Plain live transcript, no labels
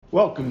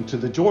Welcome to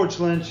the George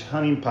Lynch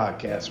Hunting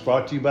Podcast,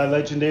 brought to you by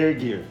Legendary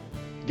Gear,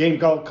 a game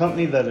golf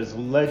company that is a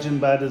legend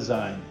by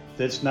design.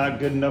 If it's not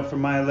good enough for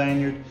my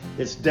lanyard,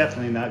 it's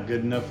definitely not good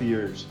enough for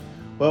yours.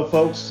 Well,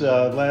 folks,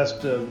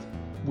 last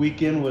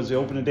weekend was the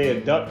opening day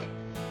of duck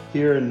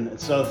here in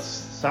south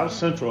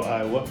central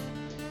Iowa,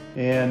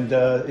 and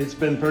it's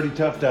been pretty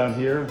tough down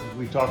here.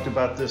 We talked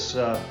about this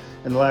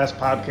in the last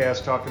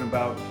podcast, talking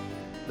about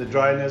the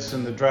dryness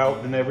and the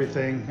drought and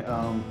everything.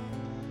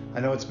 I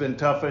know it's been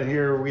tough in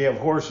here. We have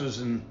horses,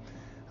 and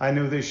I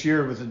knew this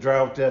year with the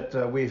drought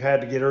that we've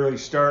had to get early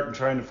start and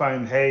trying to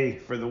find hay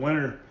for the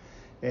winter.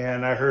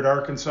 And I heard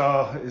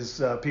Arkansas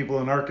is people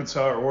in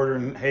Arkansas are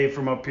ordering hay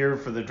from up here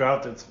for the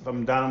drought that's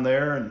from down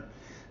there, and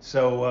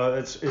so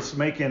it's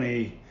making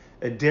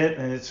a dent,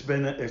 and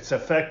it's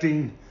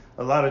affecting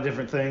a lot of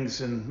different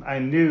things. And I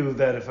knew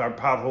that if our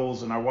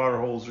potholes and our water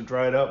holes are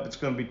dried up, it's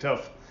going to be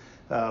tough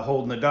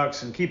holding the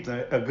ducks and keep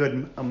a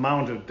good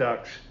amount of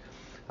ducks.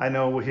 I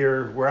know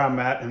here where I'm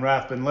at in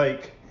Rathbun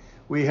Lake,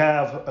 we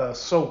have a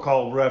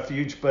so-called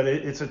refuge, but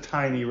it's a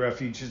tiny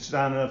refuge. It's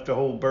not enough to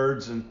hold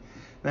birds, and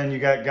then you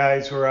got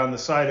guys who are on the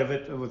side of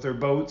it with their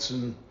boats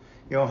and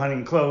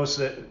hunting close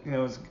that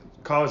is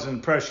causing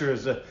pressure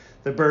as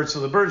the birds. So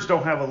the birds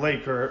don't have a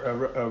lake or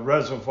a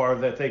reservoir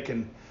that they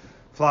can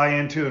fly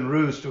into and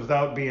roost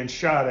without being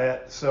shot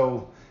at.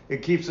 So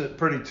it keeps it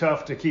pretty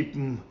tough to keep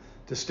them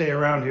to stay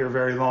around here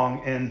very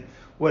long. And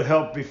what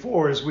helped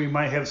before is we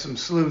might have some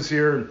sloughs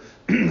here,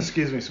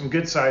 some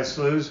good sized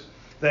sloughs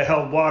that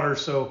held water.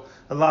 So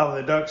a lot of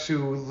the ducks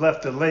who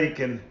left the lake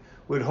and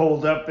would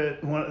hold up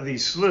at one of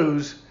these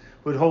sloughs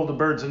would hold the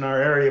birds in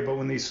our area. But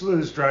when these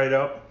sloughs dried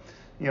up,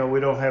 we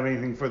don't have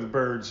anything for the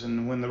birds.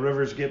 And when the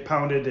rivers get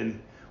pounded and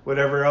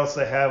whatever else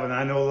they have, and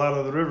I know a lot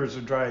of the rivers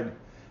are dried.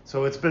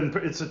 So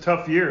it's a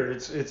tough year.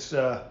 It's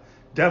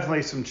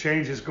definitely some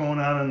changes going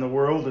on in the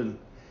world, and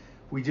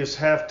we just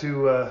have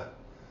to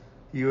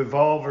you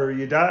evolve or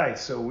you die.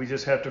 So we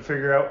just have to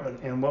figure out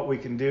and what we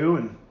can do.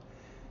 And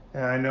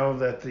I know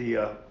that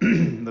the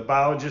the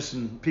biologists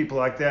and people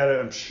like that,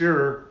 I'm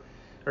sure,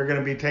 are going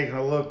to be taking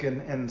a look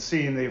and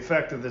seeing the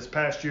effect of this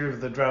past year of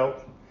the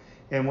drought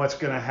and what's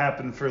going to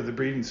happen for the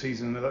breeding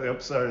season,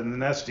 and the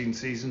nesting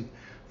season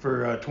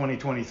for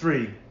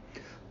 2023.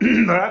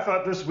 But I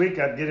thought this week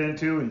I'd get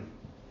into, and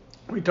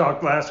we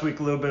talked last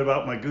week a little bit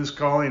about my goose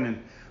calling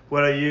and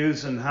what I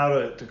use and how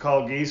to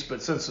call geese.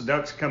 But since the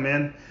ducks come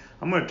in,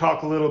 I'm going to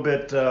talk a little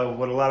bit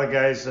what a lot of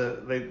guys,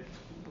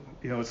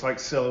 it's like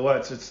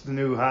silhouettes. It's the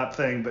new hot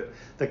thing, but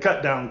the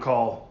cut down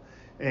call.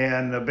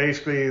 And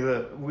basically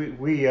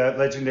we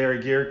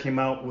Legendary Gear came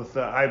out with,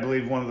 I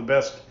believe, one of the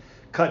best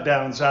cut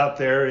downs out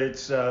there.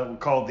 It's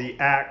called the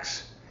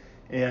Axe.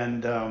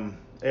 And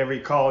every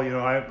call,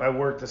 I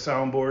work the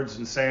soundboards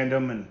and sand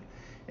them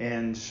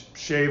and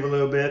shave a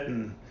little bit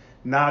and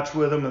notch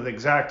with them with the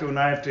X-Acto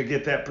knife to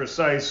get that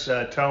precise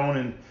tone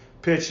and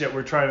pitch that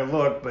we're trying to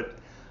look. But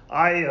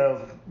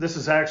this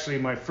is actually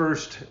my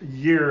first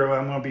year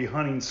I'm going to be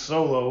hunting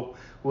solo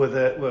with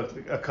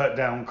a cut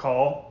down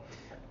call.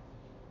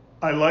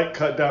 I like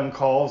cut down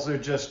calls. They're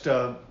just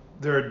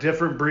they're a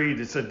different breed.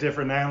 It's a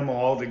different animal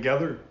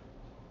altogether.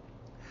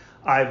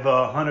 I've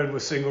hunted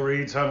with single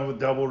reeds, hunted with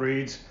double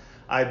reeds.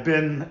 I've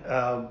been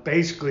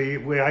basically,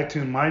 the way I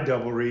tune my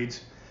double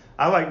reeds,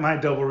 I like my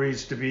double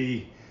reeds to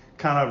be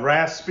kind of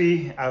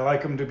raspy. I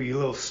like them to be a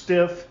little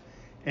stiff,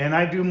 and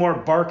I do more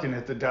barking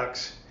at the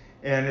ducks.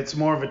 And it's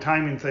more of a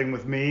timing thing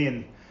with me.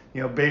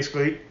 And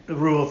basically the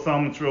rule of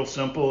thumb, it's real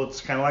simple. It's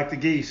kind of like the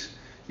geese.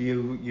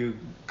 You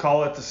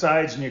call at the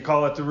sides and you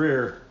call at the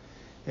rear,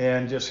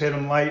 and just hit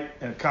them light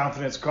and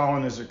confidence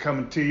calling as they're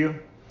coming to you.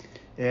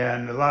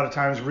 And a lot of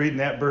times reading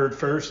that bird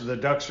first, the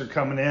ducks are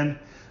coming in.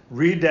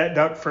 Read that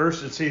duck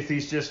first and see if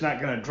he's just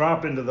not going to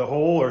drop into the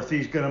hole or if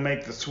he's going to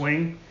make the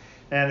swing.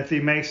 And if he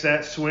makes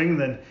that swing,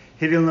 then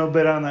hit him a little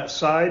bit on that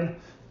side.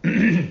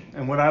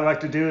 And what I like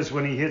to do is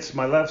when he hits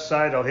my left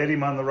side, I'll hit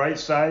him on the right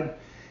side.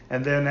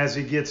 And then as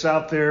he gets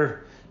out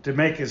there to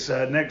make his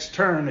next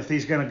turn, if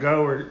he's going to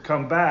go or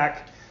come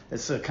back,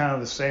 it's kind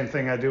of the same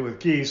thing I do with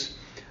geese.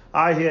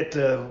 I hit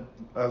a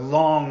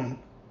long,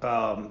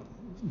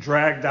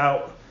 dragged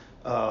out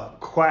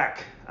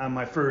quack on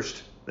my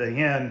first, the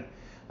hen.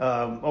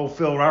 Old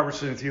Phil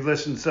Robertson, if you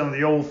listen to some of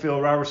the old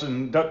Phil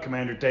Robertson Duck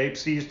Commander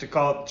tapes, he used to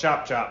call it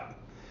chop chop.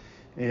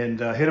 And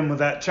hit him with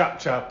that chop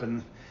chop.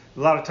 And a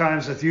lot of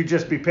times if you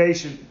just be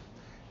patient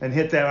and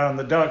hit that on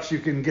the ducks, you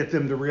can get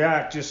them to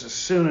react just as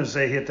soon as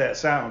they hit that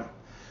sound.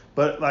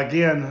 But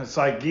again, it's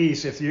like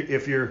geese. If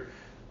you're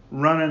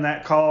running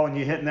that call and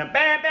you're hitting that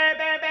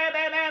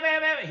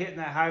hitting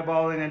that high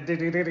ball and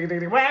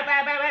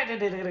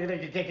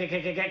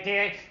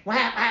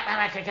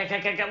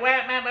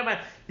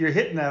you're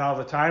hitting that all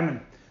the time,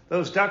 and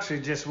those ducks are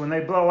just, when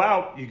they blow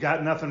out, you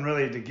got nothing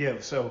really to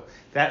give. So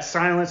that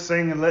silence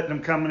thing and letting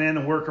them come in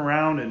and work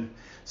around. And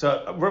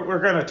so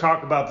we're going to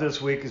talk about this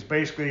week is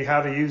basically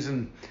how to use,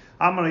 and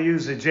I'm going to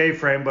use the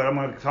J-frame, but I'm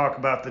going to talk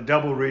about the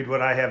double reed,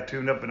 what I have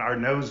tuned up in our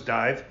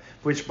nosedive,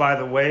 which, by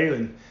the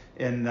way,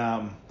 and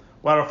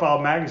Waterfowl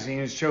Magazine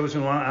has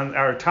chosen one on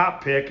our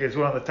top pick as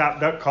one of the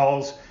top duck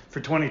calls for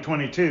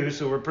 2022,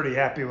 so we're pretty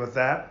happy with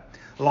that.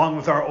 Along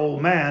with our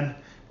old man,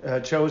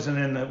 chosen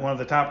in one of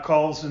the top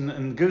calls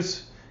in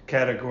goose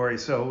category.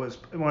 So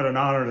what an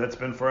honor that's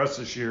been for us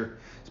this year,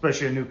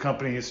 especially a new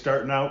company is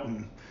starting out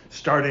and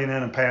starting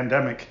in a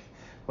pandemic.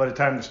 What a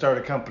time to start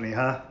a company,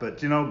 huh? But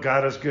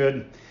God is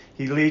good.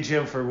 He leads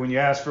you for when you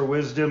ask for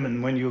wisdom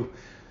and when you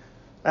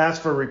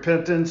ask for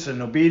repentance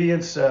and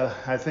obedience.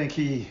 I think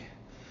he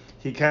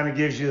kind of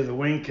gives you the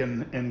wink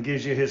and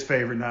gives you his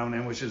favor now and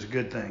then, which is a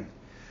good thing.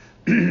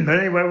 But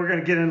anyway, we're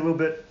going to get in a little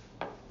bit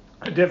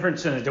a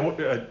difference in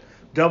a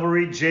double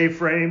reed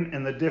J-frame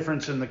and the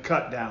difference in the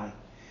cut down.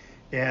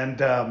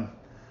 And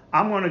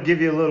I'm going to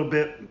give you a little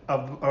bit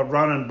of a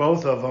run on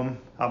both of them.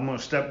 I'm going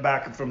to step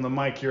back from the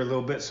mic here a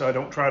little bit so I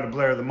don't try to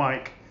blare the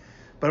mic.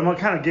 But I'm going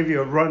to kind of give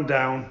you a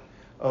rundown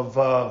of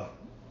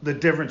the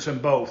difference in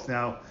both.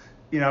 Now,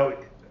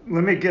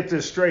 let me get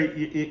this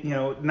straight.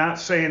 Not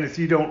saying if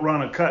you don't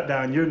run a cut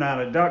down, you're not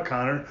a duck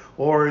hunter,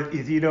 or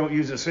if you don't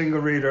use a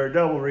single reed or a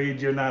double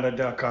reed, you're not a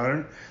duck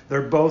hunter.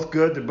 They're both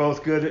good. They're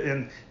both good,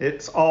 and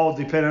it's all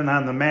dependent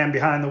on the man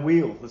behind the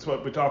wheel. That's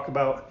what we talk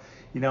about.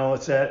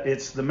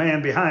 It's the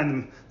man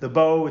behind the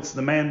bow. It's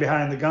the man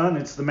behind the gun.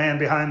 It's the man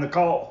behind the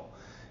call.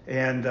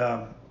 And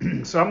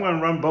so I'm going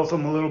to run both of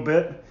them a little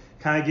bit,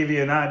 kind of give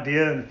you an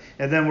idea,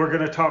 and then we're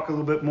going to talk a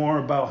little bit more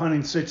about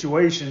hunting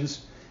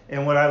situations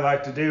and what I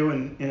like to do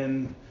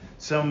and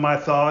some of my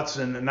thoughts,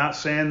 and not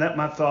saying that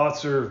my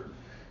thoughts are,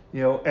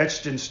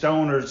 etched in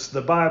stone or it's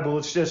the Bible.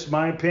 It's just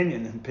my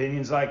opinion.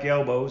 Opinions like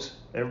elbows.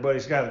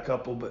 Everybody's got a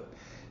couple, but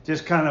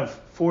just kind of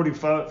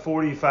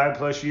 45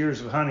 plus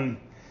years of hunting,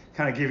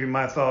 kind of give you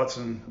my thoughts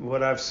and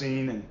what I've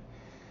seen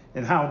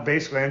and how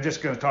basically I'm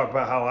just going to talk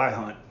about how I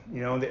hunt,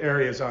 the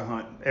areas I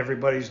hunt.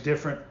 Everybody's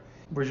different.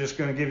 We're just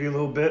going to give you a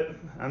little bit.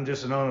 I'm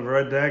just an owner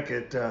of a redneck.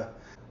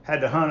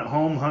 Had to hunt at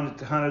home,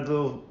 hunted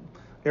little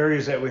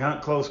areas that we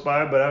hunt close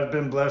by, but I've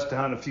been blessed to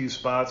hunt a few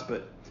spots.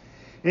 But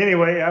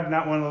anyway, I'm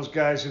not one of those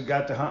guys who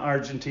got to hunt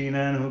Argentina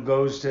and who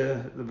goes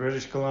to the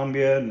British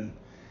Columbia and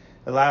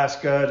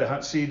Alaska to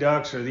hunt sea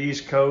ducks, or the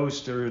East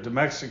Coast, or to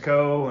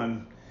Mexico,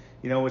 and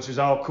which is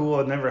all cool.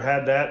 I've never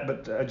had that,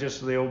 but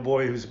just the old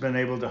boy who's been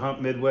able to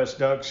hunt Midwest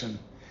ducks, and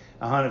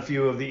I hunt a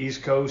few of the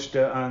East Coast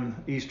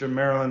on Eastern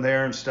Maryland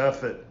there and stuff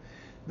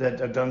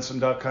that I've done some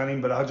duck hunting.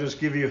 But I'll just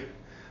give you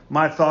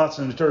my thoughts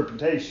and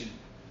interpretation.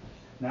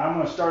 Now I'm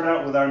going to start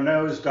out with our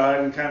nose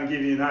dive and kind of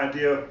give you an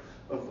idea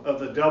of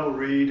the double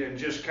reed and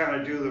just kind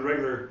of do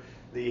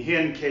the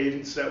hen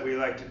cadence that we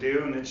like to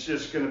do, and it's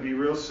just going to be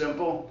real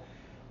simple.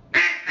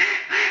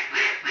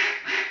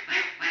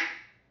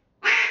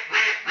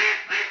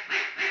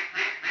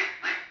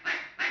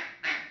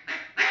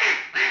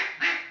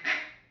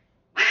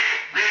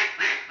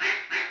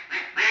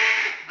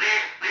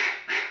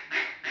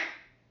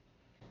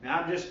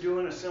 Now I'm just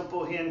doing a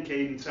simple hen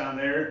cadence on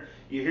there.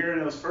 You're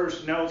hearing those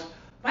first notes.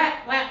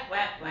 Whack, whack,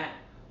 whack, whack,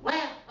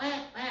 whack,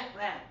 whack, whack,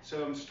 whack.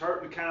 So I'm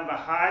starting kind of a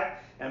high.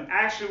 I'm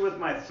actually with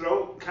my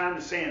throat kind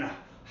of saying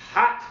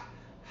hot,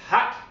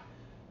 hot.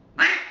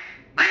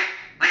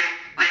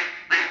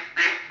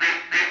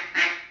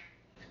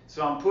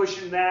 So I'm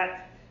pushing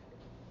that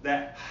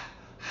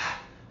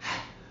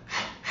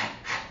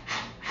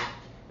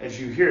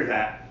as you hear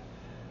that.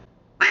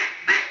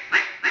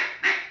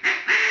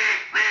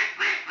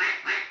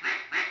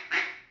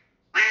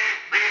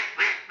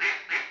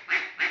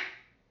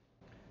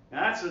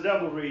 Now that's the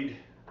double reed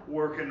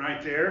working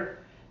right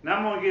there. Now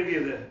I'm going to give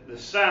you the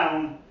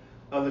sound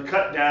of the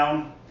cut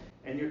down,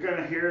 and you're going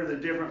to hear the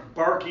different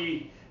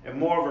barky and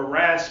more of a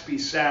raspy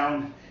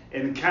sound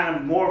and kind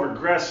of more of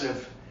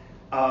aggressive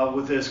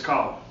with this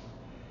call.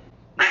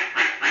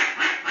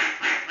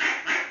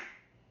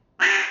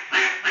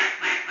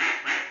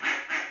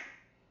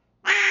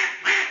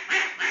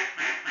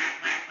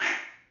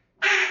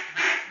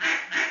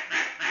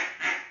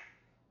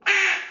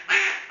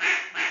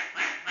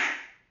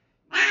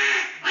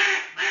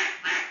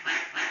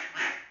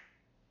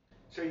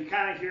 So you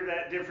kind of hear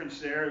that difference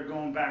there,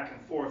 going back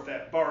and forth,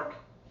 that bark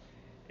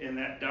in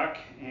that duck.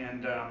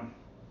 And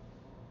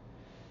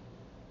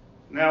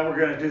now we're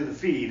going to do the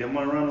feed. I'm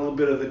going to run a little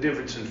bit of the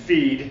difference in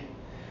feed.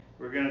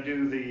 We're going to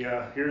do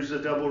here's the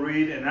double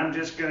reed, and I'm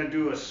just going to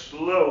do a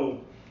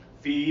slow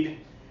feed,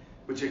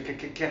 which is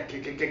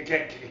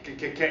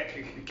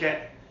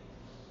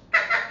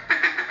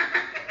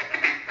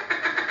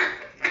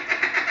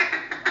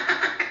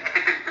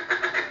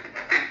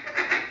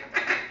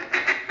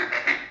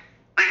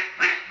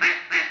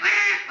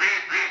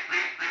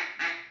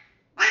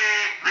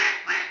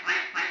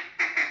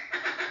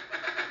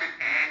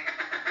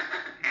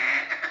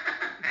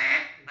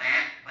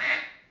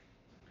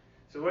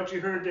So what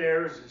you heard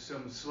there is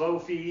some slow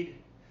feed,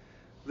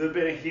 a little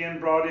bit of hen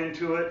brought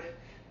into it,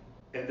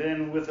 and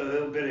then with a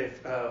little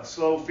bit of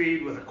slow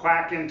feed with a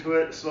quack into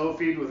it, slow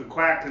feed with a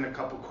quack and a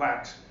couple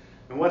quacks.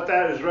 And what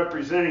that is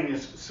representing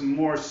is some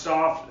more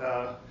soft,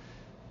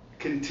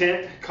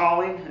 content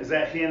calling. As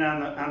that hen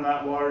on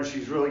that water,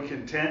 she's really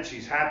content.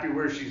 She's happy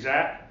where she's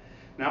at.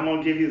 Now I'm going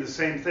to give you the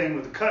same thing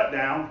with the cut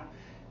down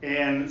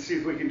and see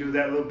if we can do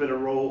that little bit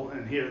of roll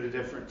and hear the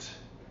difference.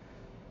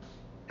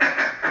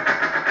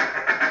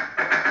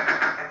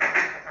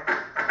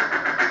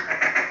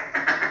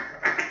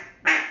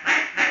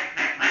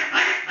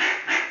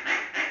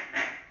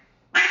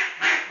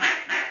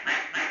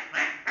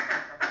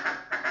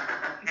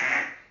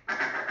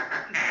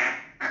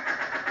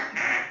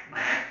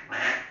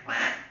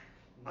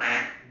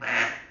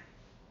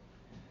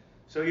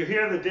 So you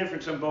hear the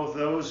difference on both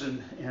those,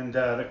 and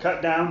the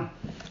cut down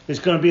is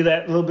going to be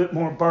that little bit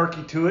more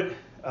barky to it.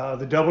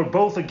 The double,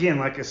 both again,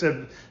 like I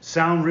said,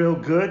 sound real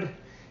good.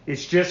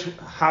 It's just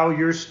how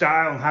your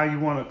style and how you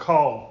want to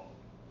call.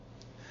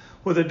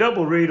 With a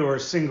double reed or a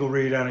single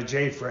reed on a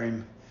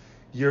J-frame,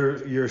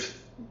 your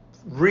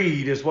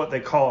reed is what they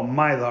call a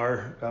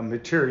mylar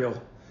material,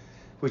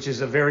 which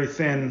is a very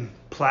thin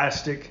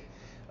plastic.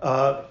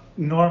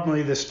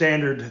 Normally the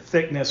standard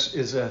thickness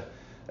is a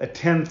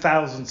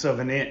 10,000th of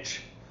an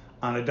inch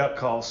on a duck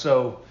call.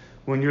 So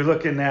when you're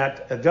looking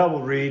at a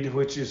double reed,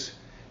 which is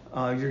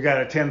you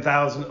got a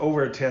 10,000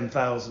 over a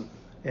 10,000,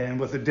 and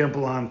with a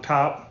dimple on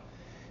top,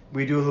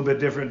 we do a little bit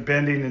different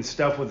bending and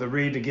stuff with the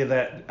reed to give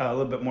that a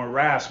little bit more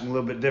rasp and a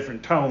little bit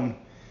different tone.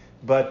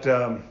 But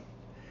on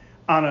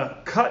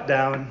a cut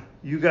down,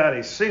 you got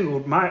a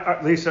single,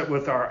 at least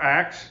with our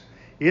axe,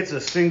 it's a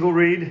single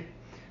reed,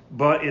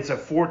 but it's a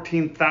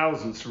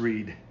 14,000th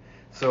reed.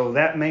 So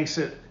that makes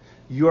it,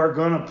 you are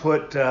going to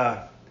put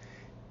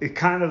it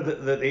kind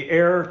of the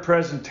air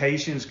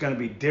presentation is going to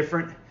be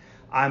different.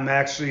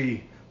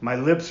 My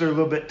lips are a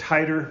little bit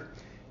tighter,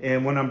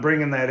 and when I'm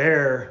bringing that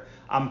air,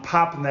 I'm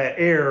popping that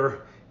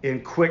air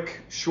in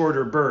quick,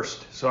 shorter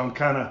bursts. So I'm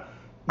kind of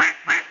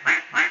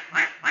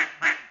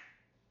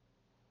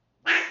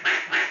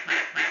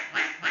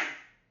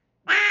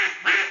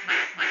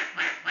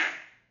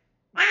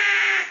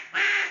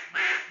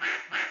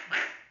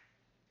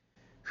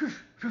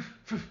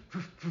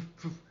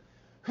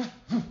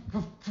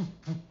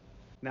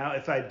Now,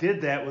 if I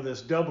did that with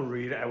this double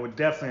reed,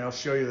 I'll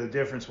show you the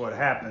difference, what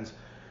happens.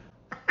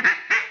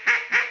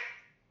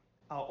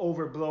 I'll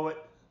overblow it.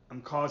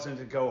 I'm causing it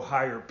to go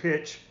higher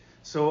pitch.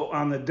 So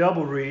on the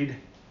double reed,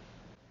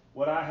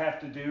 what I have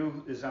to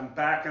do is I'm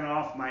backing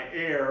off my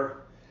air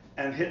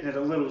and hitting it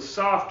a little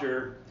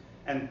softer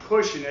and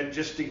pushing it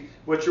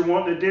what you're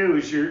wanting to do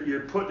is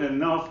you're putting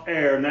enough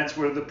air, and that's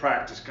where the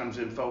practice comes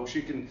in, folks.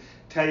 You can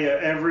tell you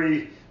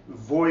every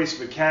voice,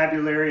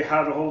 vocabulary,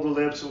 how to hold the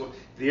lips,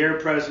 the air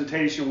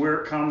presentation, where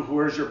it comes,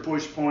 where's your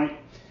push point.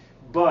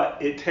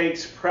 But it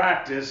takes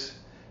practice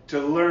to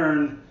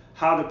learn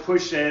how to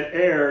push that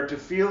air, to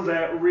feel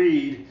that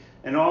reed,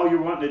 and all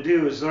you're wanting to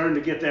do is learn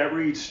to get that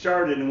reed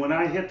started. And when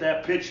I hit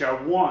that pitch I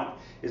want,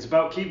 it's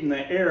about keeping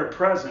the air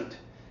present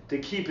to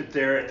keep it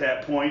there at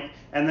that point,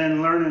 and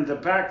then learning to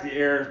back the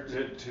air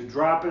to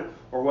drop it,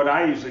 or what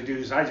I usually do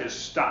is I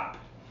just stop.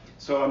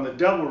 So on the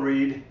double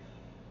reed,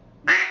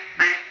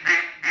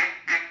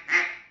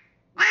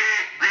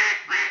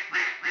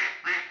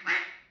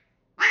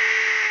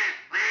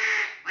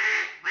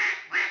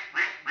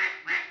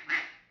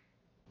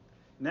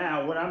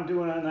 now what I'm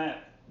doing on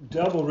that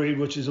double reed,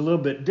 which is a little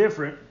bit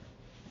different,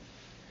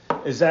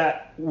 is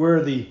that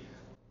where the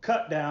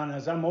cut down,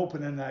 as I'm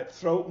opening that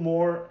throat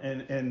more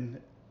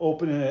and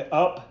opening it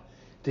up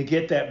to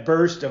get that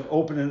burst of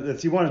opening.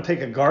 If you want to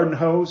take a garden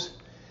hose,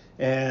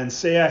 and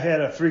say I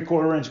had a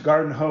 3/4 inch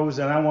garden hose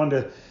and I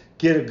wanted to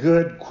get a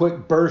good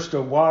quick burst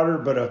of water,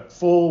 but a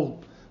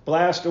full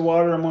blast of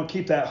water, I'm going to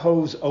keep that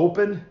hose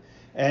open,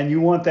 and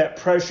you want that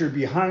pressure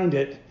behind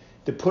it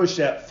to push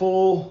that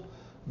full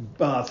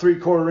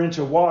 3/4 inch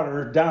of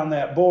water down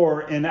that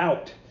bore and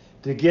out,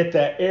 to get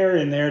that air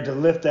in there to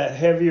lift that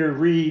heavier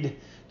reed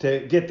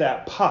to get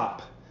that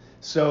pop.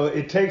 So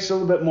it takes a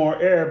little bit more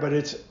air, but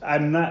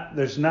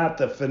there's not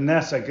the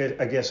finesse, I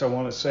guess I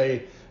want to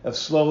say, of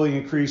slowly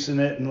increasing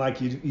it, and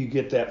like you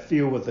get that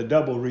feel with the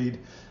double reed.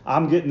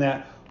 I'm getting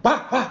that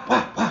wah, wah,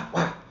 wah, wah,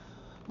 wah,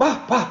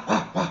 wah, wah,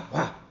 wah, wah,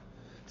 wah.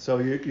 So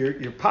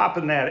you're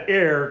popping that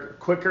air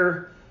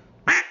quicker.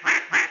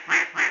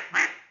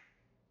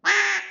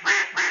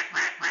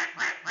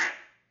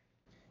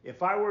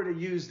 If I were to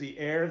use the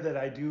air that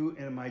I do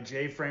in my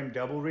J-frame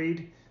double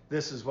reed,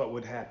 this is what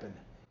would happen.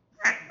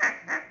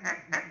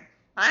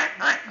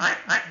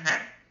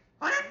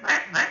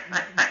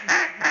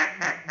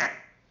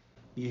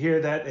 You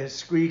hear that it's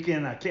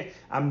squeaking.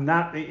 I'm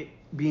not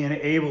being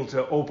able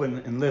to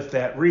open and lift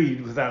that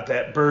reed without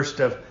that burst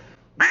of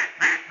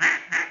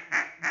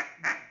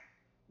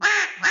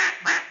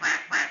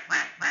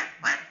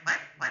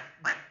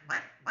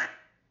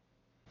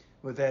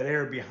with that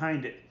air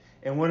behind it.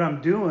 And what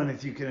I'm doing,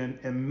 if you can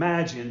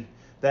imagine,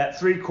 that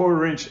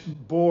 3/4 inch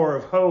bore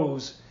of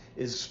hose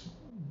is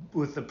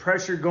with the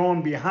pressure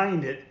going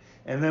behind it,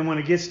 and then when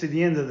it gets to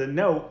the end of the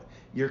note,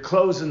 you're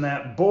closing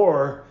that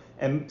bore,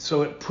 and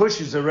so it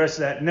pushes the rest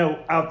of that note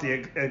out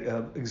the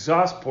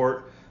exhaust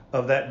port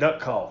of that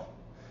duck call.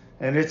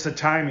 And it's a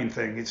timing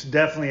thing. It's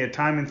definitely a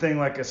timing thing.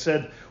 Like I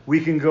said, we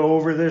can go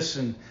over this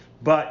and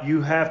But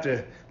you have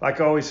to,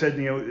 like I always said,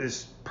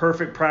 it's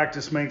perfect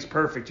practice makes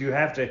perfect. You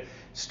have to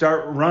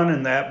start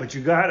running that, but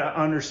you got to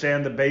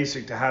understand the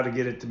basic to how to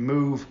get it to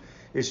move.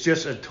 It's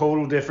just a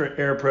total different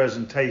air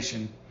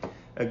presentation.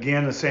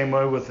 Again, the same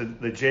way with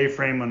the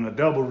J-frame and the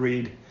double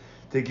reed.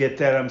 To get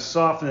that, I'm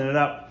softening it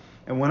up.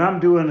 And when I'm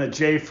doing a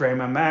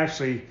J-frame, I'm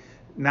actually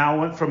now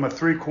went from a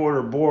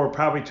 3/4 bore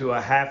probably to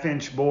a 1/2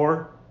 inch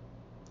bore.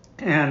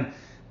 And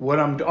what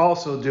I'm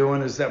also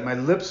doing is that my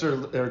lips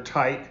are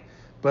tight,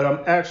 but I'm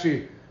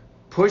actually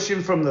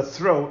pushing from the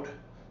throat,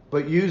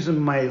 but using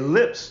my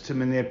lips to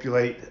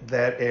manipulate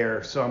that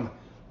air. So I'm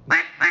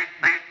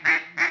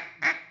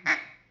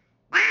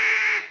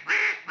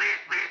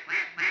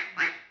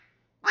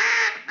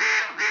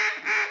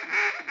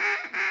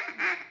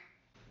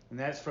and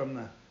that's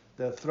from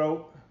the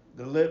throat,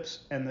 the lips,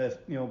 and the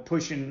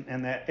pushing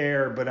and that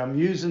air. But I'm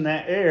using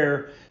that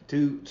air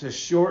to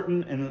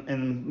shorten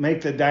and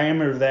make the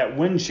diameter of that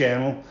wind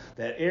channel,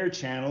 that air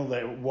channel,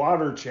 that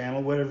water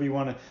channel, whatever you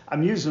want to.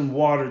 I'm using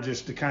water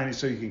just to kind of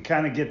so you can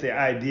kind of get the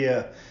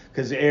idea,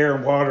 because the air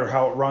and water,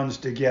 how it runs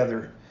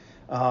together,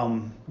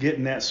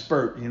 getting that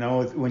spurt.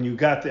 When you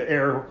got the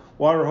air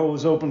water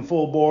hose open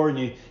full bore and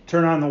you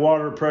turn on the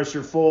water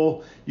pressure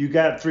full, you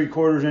got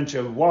 3/4 inch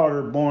of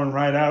water pouring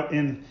right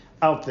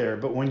out there.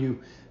 But when you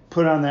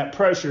put on that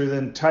pressure,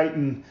 then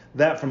tighten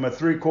that from a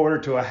 3/4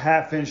 to a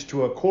 1/2 inch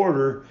to a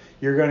 1/4,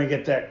 you're going to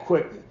get that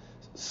quick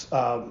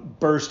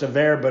burst of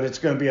air, but it's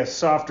going to be a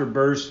softer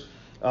burst,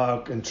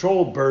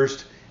 controlled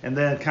burst, and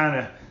then kind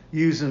of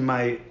using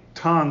my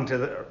tongue to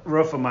the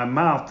roof of my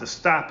mouth to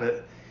stop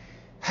it.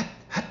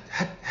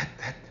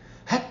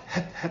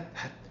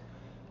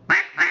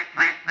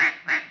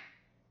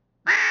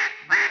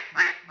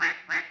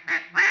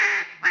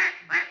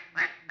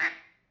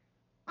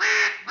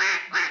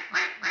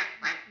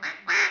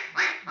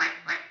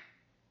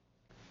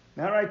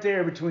 Now right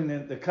there between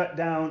the cut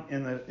down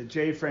and the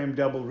J-frame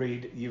double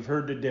reed, you've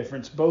heard the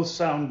difference. Both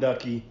sound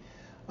ducky.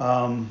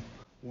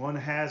 One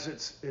has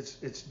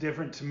it's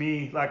different to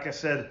me. Like I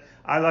said,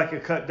 I like a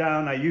cut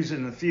down. I use it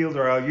in the field,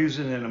 or I'll use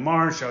it in a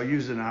marsh. I'll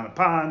use it on a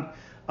pond.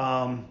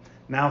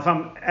 Now if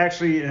I'm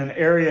actually in an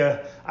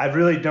area, I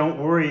really don't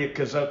worry,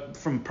 because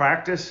from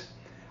practice,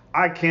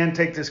 I can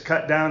take this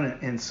cut down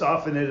and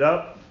soften it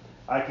up.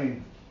 I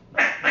can.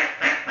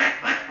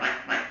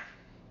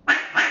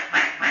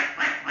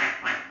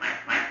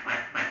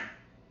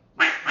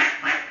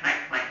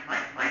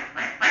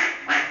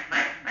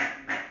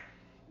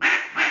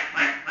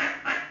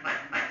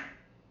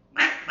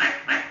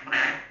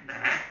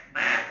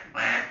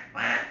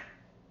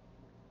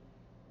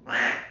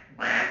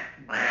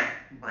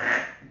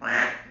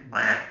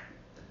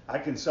 I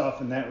can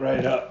soften that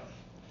right up.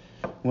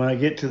 When I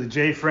get to the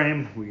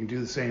J-frame, we can do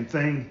the same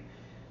thing.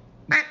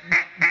 Now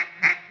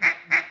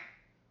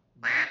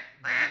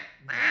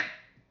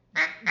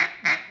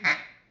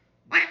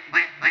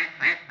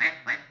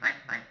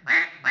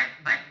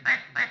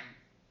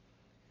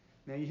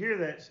you hear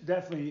that's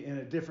definitely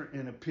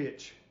in a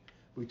pitch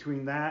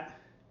between that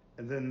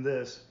and then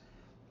this.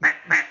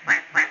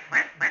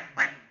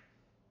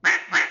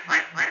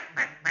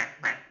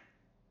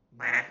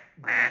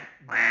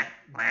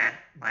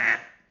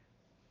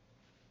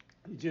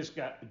 You just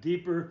got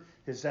deeper.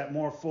 It's that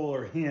more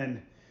fuller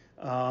hen.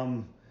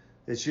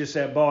 It's just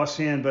that boss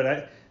hen.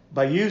 But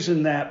by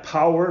using that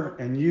power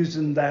and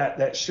using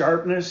that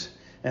sharpness,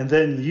 and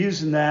then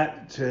using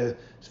that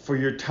for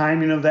your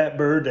timing of that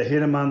bird, to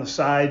hit him on the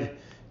side,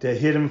 to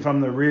hit him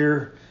from the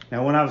rear.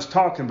 Now, when I was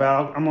talking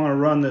about, I'm going to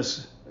run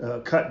this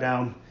cut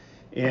down,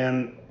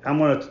 and I'm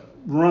going to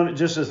run it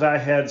just as I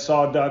had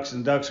saw ducks,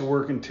 and ducks are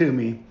working to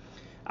me.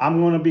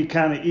 I'm going to be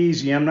kind of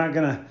easy. I'm not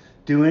going to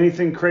do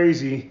anything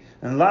crazy.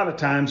 And a lot of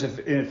times,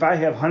 if I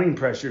have hunting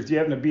pressure, if you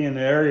happen to be in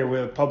an area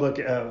with a public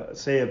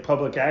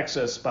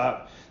access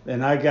spot,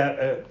 and I got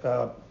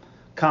a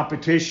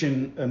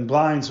competition and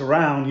blinds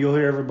around, you'll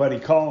hear everybody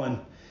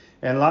calling.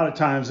 And a lot of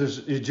times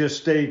you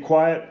just stay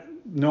quiet,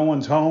 no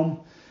one's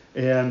home.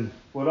 And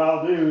what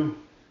I'll do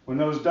when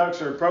those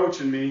ducks are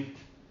approaching me,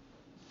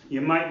 you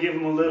might give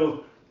them a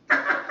little.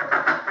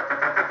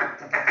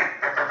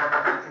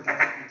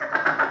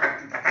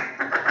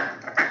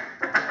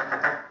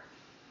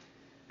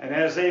 And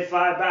as they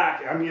fly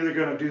back, I'm either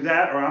going to do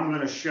that or I'm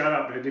going to shut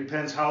up. It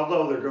depends how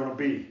low they're going to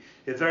be.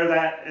 If they're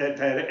at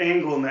that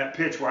angle and that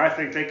pitch where I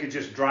think they could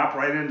just drop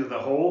right into the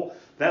hole,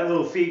 that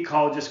little feet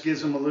call just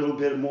gives them a little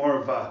bit more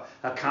of a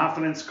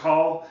confidence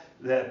call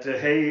that,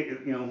 hey,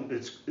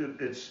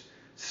 it's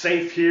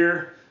safe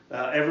here.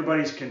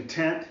 Everybody's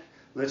content.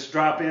 Let's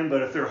drop in.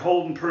 But if they're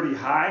holding pretty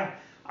high,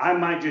 I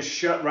might just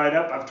shut right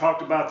up. I've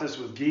talked about this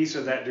with geese,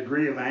 or that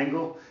degree of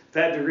angle. If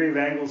that degree of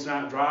angle is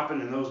not dropping,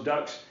 and those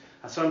ducks,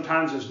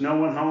 sometimes there's no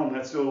one home.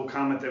 That's the old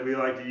comment that we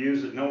like to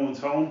use, that no one's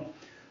home.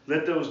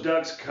 Let those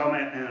ducks come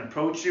and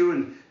approach you,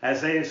 and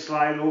as they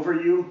slide over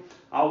you,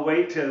 I'll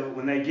wait till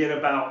when they get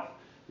about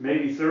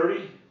maybe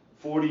 30,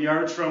 40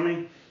 yards from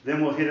me,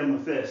 then we'll hit them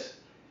with this.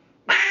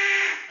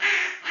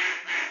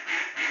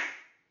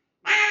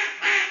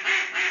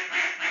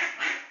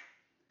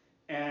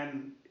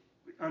 And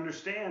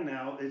understand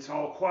now, it's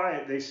all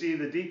quiet. They see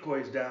the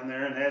decoys down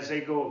there, and as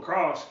they go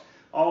across,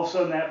 all of a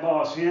sudden that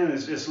boss hen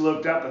has just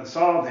looked up and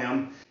saw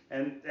them,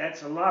 and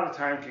that's a lot of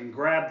time can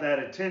grab that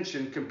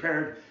attention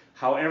compared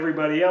how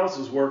everybody else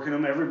is working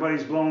them.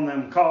 Everybody's blowing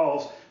them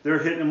calls. They're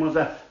hitting them with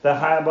the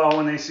high ball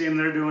when they see them.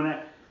 They're doing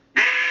that.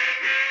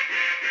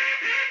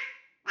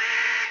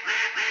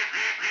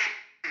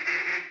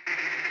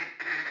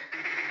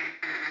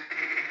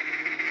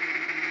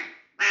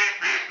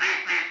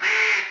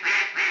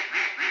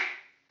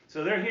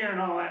 So they're hearing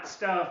all that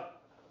stuff,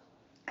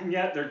 and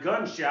yet they're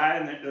gun shy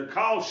and they're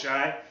call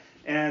shy.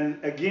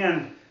 And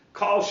again,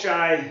 call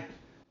shy,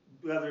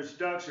 whether it's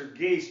ducks or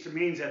geese, to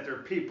means that they're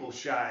people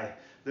shy.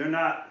 They're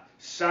not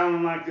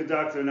sounding like the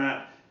duck. They're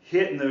not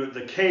hitting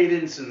the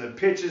cadence and the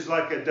pitches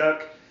like a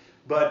duck.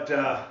 But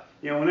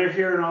when they're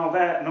hearing all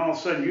that, and all of a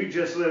sudden you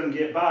just let them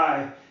get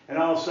by, and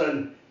all of a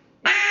sudden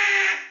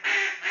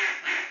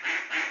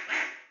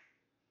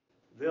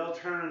they'll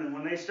turn, and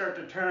when they start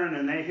to turn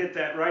and they hit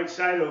that right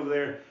side over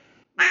there,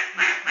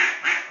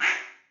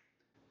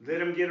 let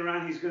him get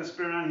around. He's going to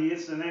spin around. He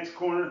hits the next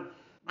corner.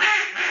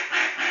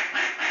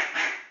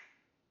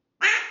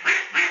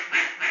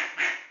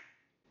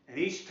 And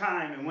each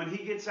time, and when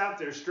he gets out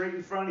there straight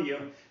in front of you,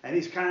 and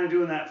he's kind of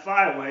doing that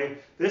flyaway,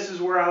 this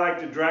is where I like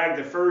to drag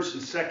the first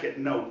and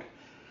second note.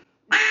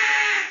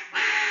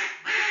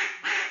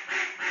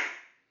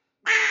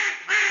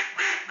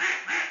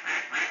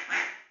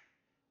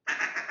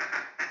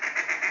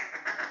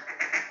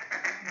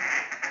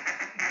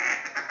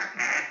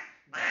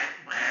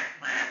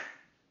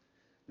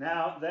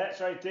 Now,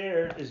 that's right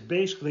there is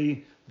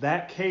basically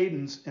that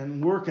cadence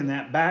and working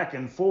that back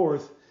and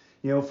forth,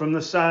 from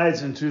the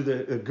sides and to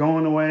the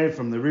going away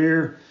from the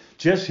rear,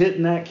 just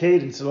hitting that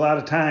cadence a lot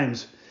of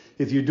times.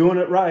 If you're doing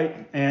it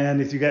right,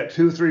 and if you got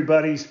 2 or 3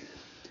 buddies,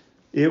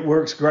 it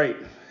works great.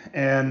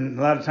 And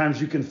a lot of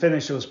times you can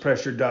finish those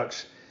pressure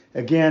ducks.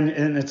 Again,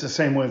 and it's the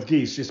same with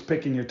geese, just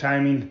picking your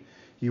timing.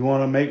 You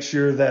want to make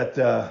sure that,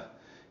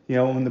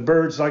 when the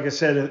birds, like I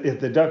said,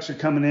 if the ducks are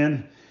coming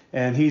in,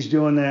 and he's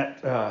doing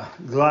that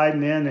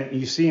gliding in, and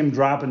you see him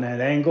dropping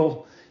that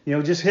angle,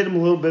 just hit him a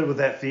little bit with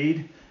that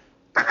feed.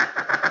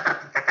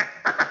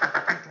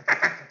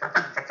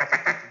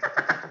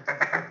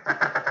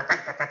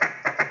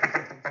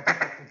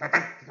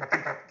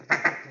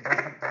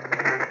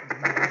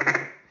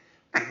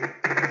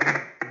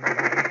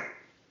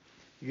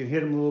 You can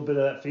hit them a little bit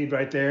of that feed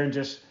right there and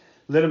just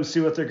let them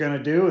see what they're going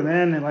to do. And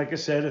then, like I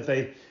said, if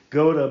they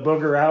go to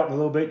booger out a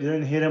little bit, you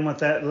then hit them with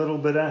that little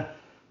bit of...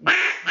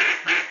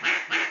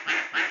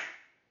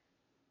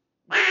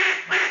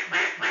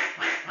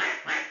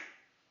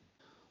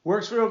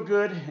 Works real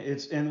good.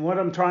 And what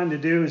I'm trying to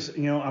do is,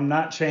 I'm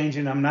not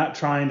changing. I'm not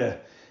trying to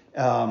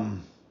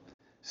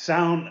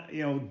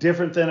sound,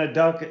 different than a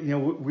duck.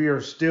 We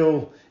are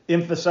still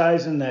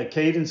emphasizing the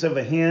cadence of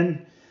a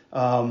hen.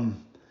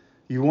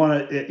 You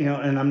want to,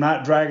 and I'm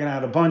not dragging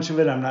out a bunch of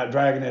it. I'm not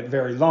dragging it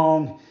very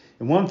long.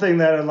 And one thing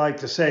that I'd like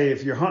to say,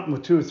 if you're hunting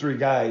with 2 or 3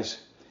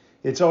 guys,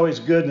 it's always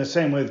good, and the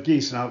same with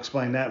geese, and I'll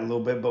explain that in a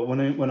little bit. But when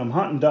I'm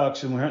hunting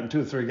ducks and we're hunting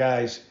 2 or 3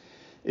 guys,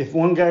 if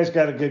one guy's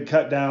got a good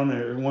cut down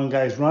or one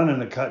guy's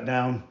running a cut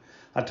down,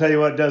 I'll tell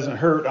you what doesn't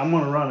hurt. I'm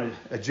going to run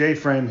a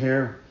J-frame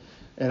here,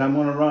 and I'm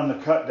going to run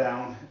the cut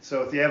down.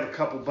 So if you have a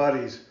couple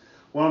buddies,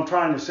 what I'm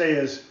trying to say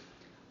is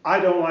I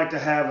don't like to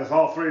have, if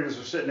all 3 of us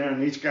are sitting there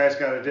and each guy's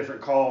got a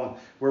different call, and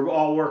we're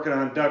all working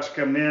on ducks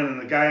coming in,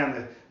 and the guy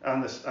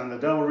on the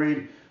double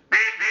reed,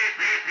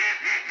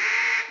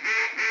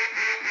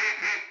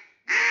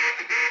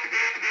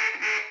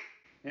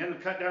 and the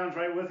cut down's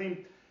right with him.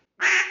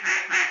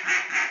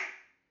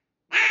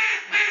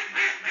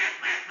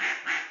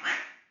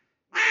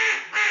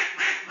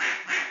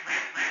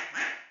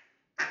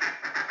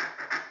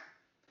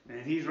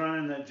 And he's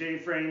running the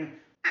J-frame.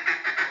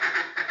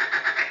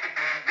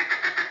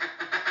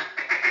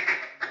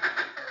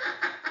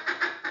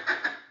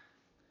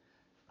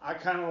 I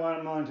kind of what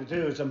I'm going to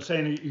do is I'm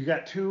saying you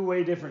got 2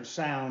 way different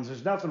sounds.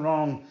 There's nothing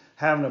wrong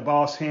having a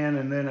boss hen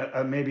and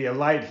then maybe a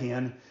light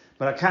hen,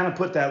 but I kind of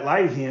put that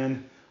light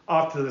hen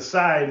off to the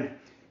side.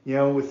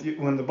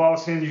 When the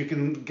boss hen, you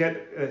can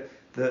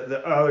get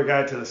the other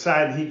guy to the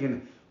side, and he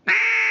can.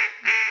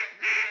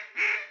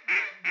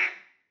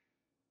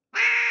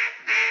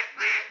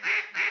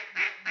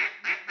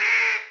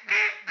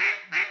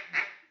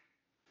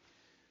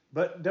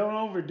 But don't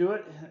overdo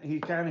it. He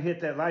kind of hit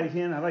that light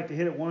hen. I like to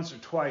hit it once or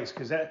twice,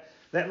 because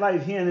that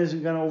light hen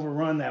isn't going to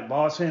overrun that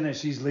boss hen as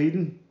she's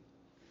leading.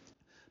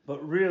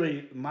 But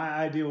really, my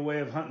ideal way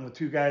of hunting with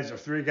 2 guys or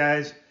 3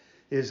 guys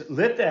is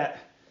let that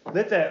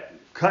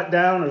cut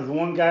down, or the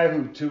one guy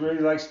who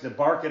really likes to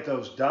bark at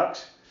those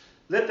ducks,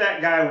 let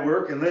that guy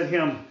work and let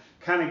him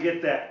kind of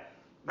get that.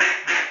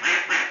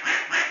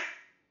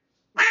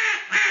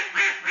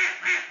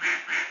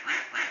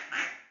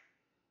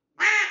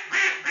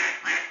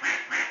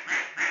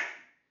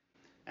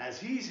 As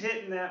he's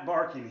hitting that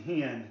barking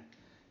hen,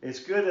 it's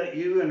good that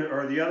you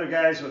or the other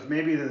guys with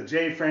maybe the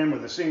J-frame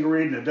with a single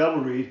reed and a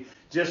double reed,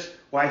 just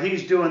while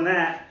he's doing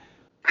that,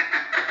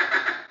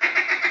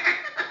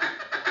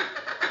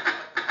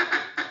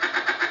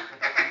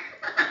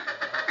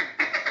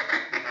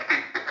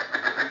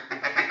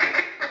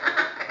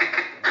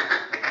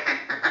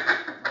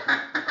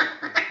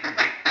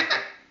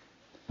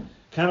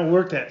 kind of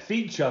work that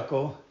feed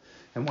chuckle.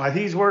 And while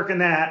he's working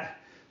that,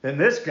 then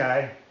this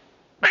guy,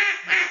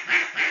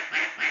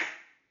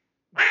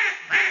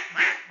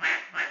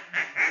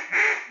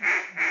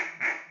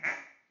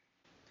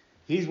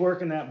 he's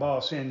working that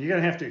boss hen. You're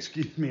going to have to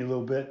excuse me a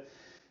little bit.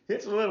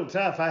 It's a little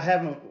tough. I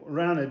haven't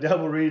run a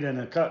double read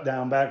and a cut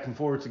down back and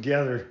forth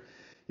together.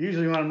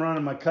 Usually when I'm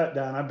running my cut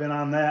down, I've been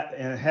on that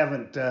and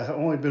haven't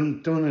only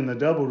been doing the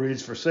double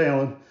reads for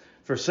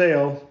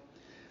sale.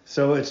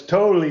 So it's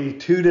totally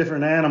two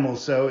different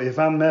animals. So if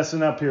I'm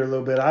messing up here a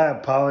little bit, I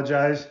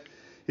apologize.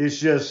 It's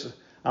just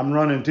I'm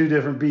running two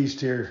different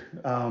beasts here.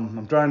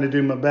 I'm trying to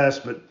do my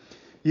best, but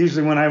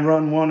usually when I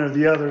run one or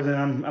the other,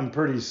 then I'm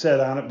pretty set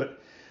on it.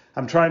 But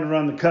I'm trying to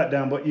run the cut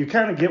down. But you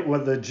kind of get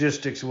what the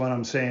logistics of what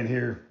I'm saying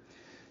here.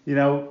 You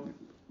know,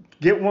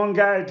 get one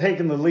guy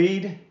taking the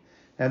lead,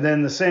 and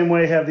then the same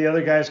way have the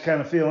other guys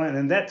kind of feeling it.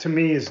 And that to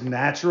me is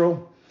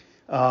natural.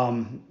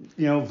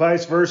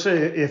 Vice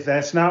versa. If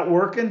that's not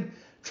working,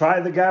 try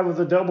the guy with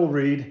the double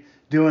read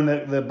doing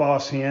the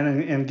boss hen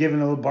and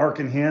giving a little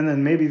barking hen,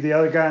 and maybe the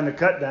other guy in the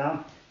cut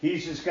down,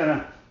 he's just going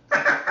to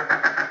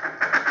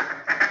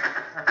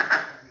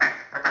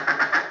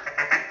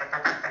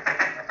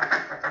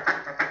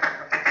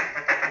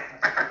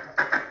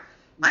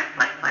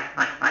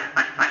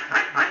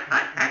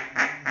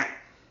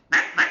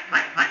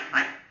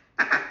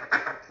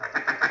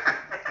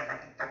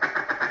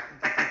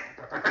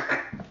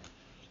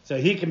so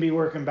he can be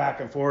working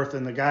back and forth,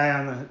 and the guy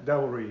on the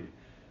double read.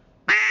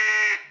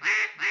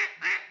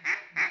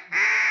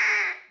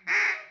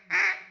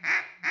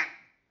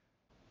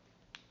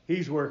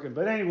 He's working.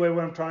 But anyway,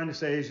 what I'm trying to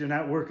say is you're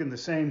not working the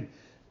same,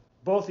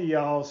 both of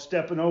y'all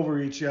stepping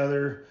over each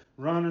other,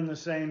 running the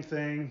same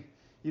thing.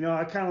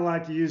 I kind of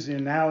like to use the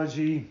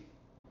analogy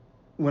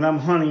when I'm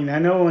hunting. I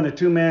know in a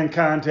two-man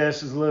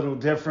contest is a little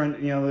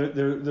different.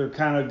 They're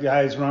kind of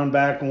guys run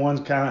back, and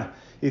one's kind of,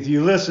 if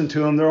you listen to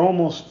them, they're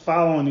almost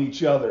following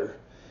each other.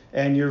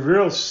 And your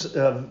real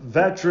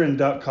veteran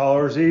duck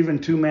callers, even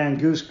two-man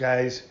goose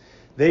guys,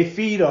 they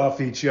feed off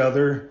each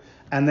other,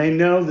 and they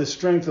know the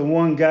strength of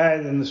one guy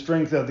and the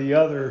strength of the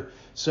other.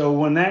 So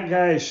when that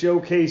guy is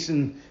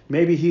showcasing,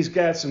 maybe he's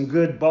got some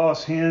good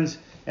boss hens,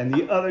 and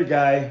the other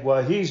guy,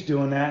 while he's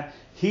doing that,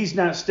 he's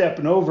not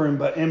stepping over him,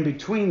 but in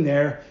between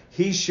there,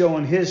 he's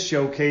showing his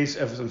showcase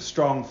of some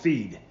strong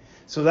feed.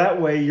 So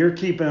that way you're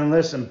keeping and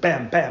listening,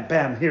 bam, bam,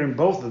 bam, hearing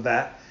both of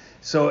that.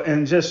 So,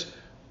 and just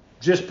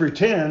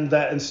pretend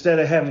that instead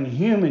of having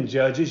human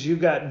judges, you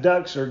got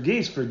ducks or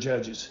geese for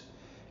judges.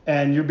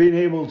 And you're being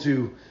able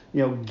to,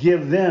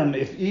 give them,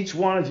 if each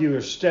one of you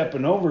are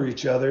stepping over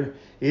each other,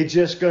 it's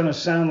just going to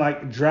sound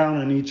like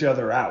drowning each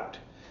other out.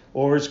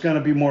 Or it's going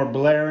to be more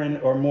blaring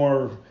or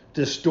more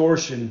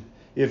distortion,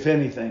 if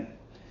anything.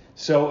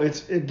 So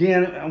it's,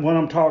 again, what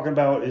I'm talking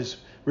about is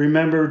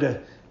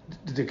remember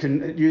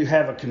you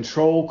have a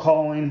control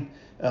calling,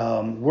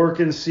 work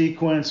in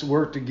sequence,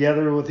 work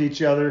together with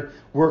each other,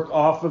 work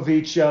off of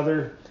each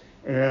other.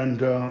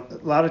 And a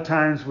lot of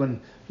times when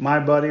my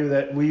buddy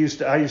that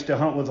I used to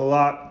hunt with a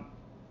lot,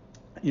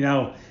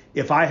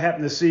 if I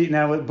happen to see,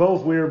 now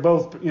we were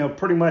both,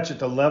 pretty much at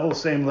the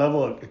same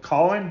level of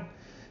calling,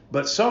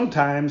 but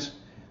sometimes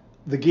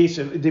the geese,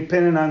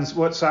 depending on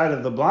what side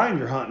of the blind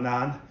you're hunting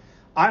on,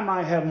 I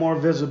might have more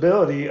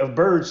visibility of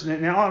birds. Now,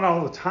 not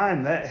all the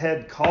time, that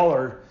head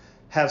caller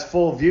has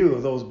full view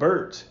of those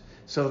birds.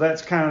 So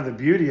that's kind of the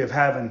beauty of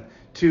having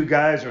two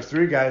guys or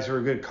three guys who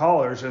are good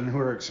callers and who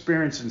are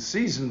experienced and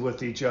seasoned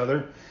with each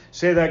other.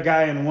 Say that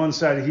guy on one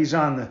side, he's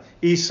on the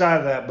east side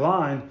of that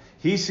blind.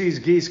 He sees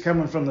geese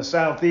coming from the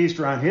southeast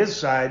or on his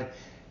side.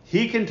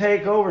 He can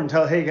take over and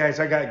tell, hey guys,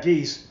 I got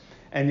geese.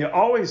 And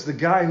the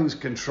guy who's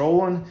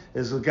controlling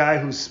is the guy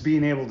who's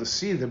being able to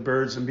see the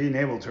birds and being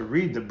able to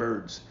read the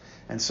birds.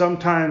 And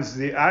sometimes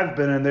I've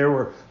been in there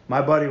where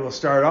my buddy will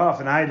start off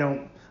and I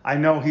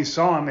know he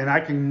saw him, and I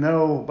can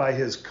know by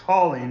his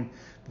calling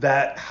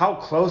that how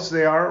close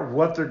they are,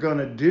 what they're going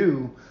to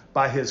do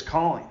by his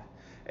calling.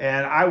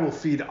 And I will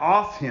feed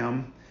off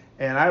him,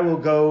 and I will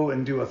go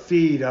and do a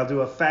feed. I'll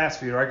do a fast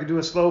feed, or I could do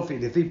a slow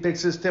feed. If he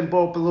picks his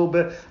tempo up a little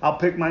bit, I'll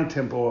pick my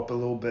tempo up a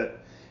little bit.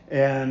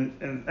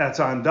 And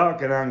that's on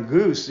duck, and on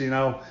goose,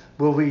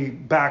 we'll be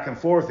back and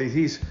forth.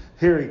 He's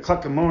here, he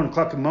cluck and moan,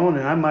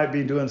 and I might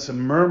be doing some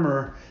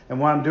murmur. And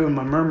while I'm doing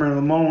my murmur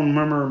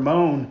and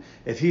moan,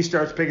 if he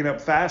starts picking up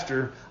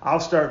faster,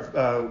 I'll start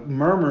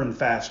murmuring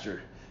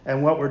faster.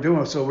 And what we're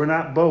doing, so we're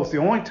not both. The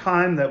only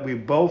time that we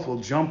both will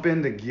jump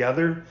in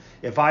together,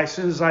 as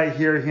soon as I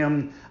hear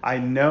him, I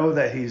know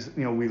that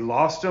we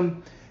lost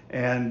him,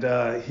 and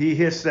he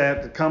hits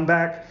that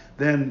comeback,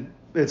 then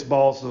it's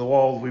balls to the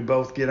wall. We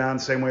both get on,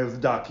 same way with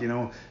the duck.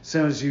 As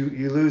soon as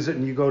you lose it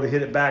and you go to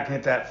hit it back and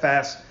hit that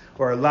fast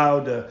or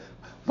loud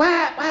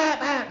wah, wah,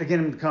 wah, to get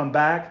him to come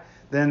back,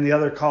 then the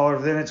other caller,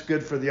 then it's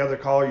good for the other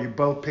caller. You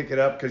both pick it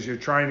up because you're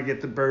trying to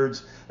get the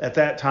birds. At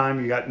that time,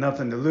 you got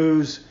nothing to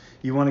lose.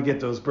 You want to get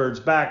those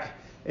birds back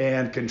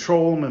and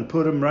control them and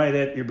put them right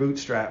at your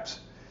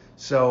bootstraps.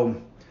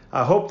 So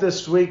I hope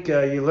this week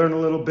you learn a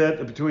little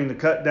bit between the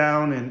cut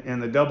down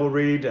and the double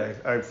read.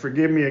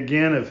 Forgive me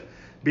again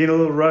being a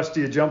little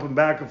rusty of jumping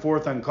back and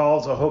forth on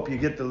calls. I hope you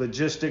get the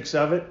logistics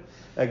of it.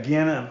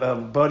 Again, a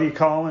buddy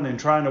calling and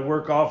trying to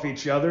work off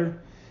each other.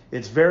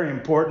 It's very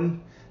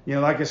important.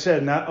 Like I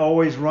said, not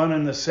always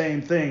running the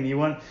same thing.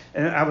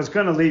 And I was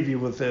going to leave you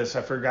with this.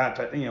 I forgot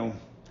to,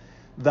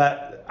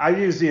 that I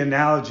use the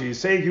analogy.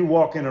 Say you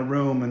walk in a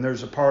room and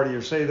there's a party,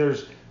 or say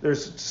there's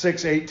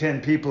 6, 8,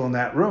 10 people in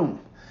that room.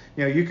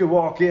 You could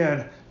walk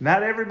in,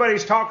 not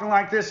everybody's talking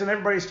like this and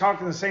everybody's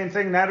talking the same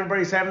thing, not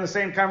everybody's having the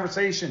same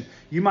conversation.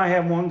 You might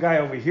have one guy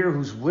over here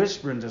who's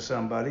whispering to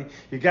somebody.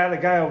 You got a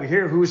guy over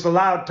here who's the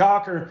loud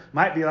talker,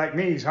 might be like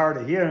me, he's hard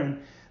of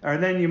hearing. Or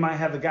then you might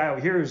have a guy over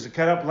here who's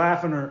cut up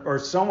laughing, or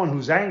someone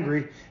who's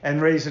angry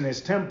and raising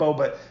his tempo,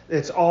 but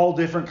it's all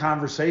different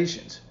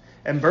conversations.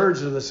 And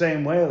birds are the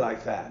same way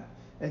like that.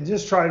 And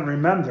just try to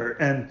remember,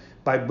 and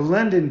by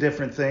blending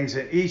different things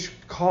and each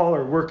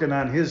caller working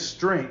on his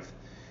strength,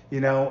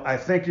 I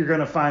think you're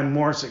going to find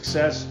more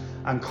success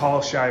on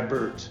call shy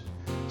birds.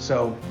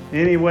 So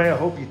anyway, I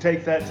hope you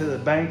take that to the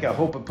bank. I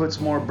hope it puts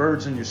more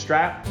birds in your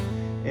strap.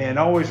 And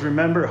always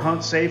remember,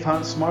 hunt safe,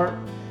 hunt smart,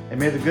 and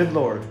may the good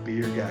Lord be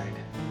your guide.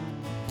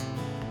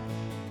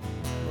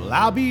 Well,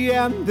 I'll be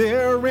out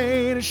there,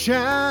 rain is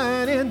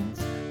shining,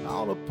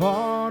 all a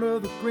part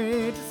of the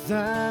great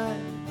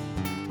design.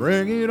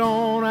 Bring it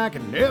on, I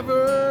can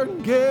never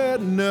get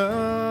enough,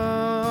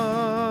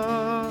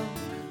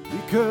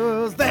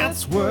 because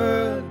that's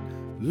what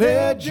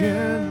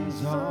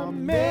legends are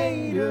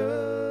made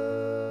of.